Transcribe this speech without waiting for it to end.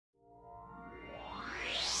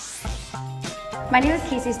My name is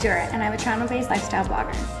Casie Stewart, and I'm a Toronto-based lifestyle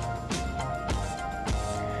blogger.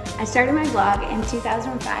 I started my blog in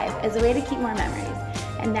 2005 as a way to keep more memories,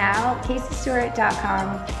 and now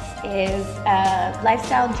CasieStewart.com is a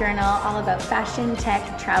lifestyle journal all about fashion,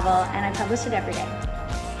 tech, travel, and I publish it every day.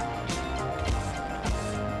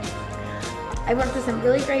 I've worked with some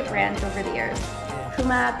really great brands over the years.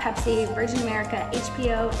 Puma, Pepsi, Virgin America,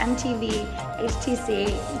 HBO, MTV,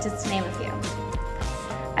 HTC, just to name a few.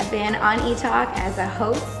 I've been on eTalk as a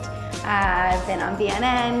host. I've been on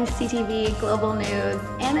BNN, CTV, Global News,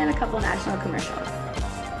 and in a couple national commercials.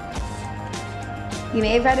 You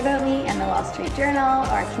may have read about me in the Wall Street Journal,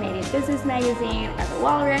 or Canadian Business Magazine, or The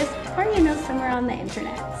Walrus, or somewhere on the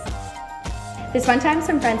internet. This one time,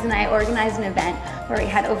 some friends and I organized an event where we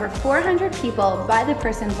had over 400 people buy the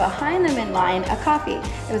person behind them in line a coffee.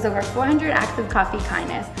 It was over 400 acts of coffee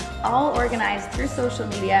kindness, all organized through social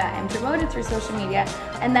media and promoted through social media,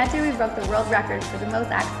 and that day we broke the world record for the most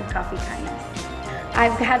acts of coffee kindness.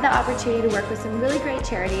 I've had the opportunity to work with some really great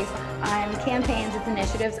charities on campaigns and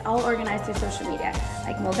initiatives all organized through social media,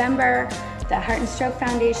 like Movember, the Heart and Stroke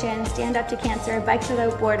Foundation, Stand Up to Cancer, Bikes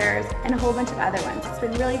Without Borders, and a whole bunch of other ones. It's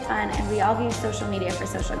been really fun, and we all use social media for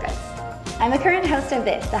social good. I'm the current host of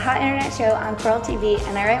This, the hot internet show on Coral TV,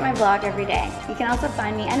 and I write my blog every day. You can also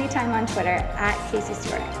find me anytime on Twitter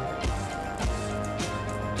 @CasieStewart.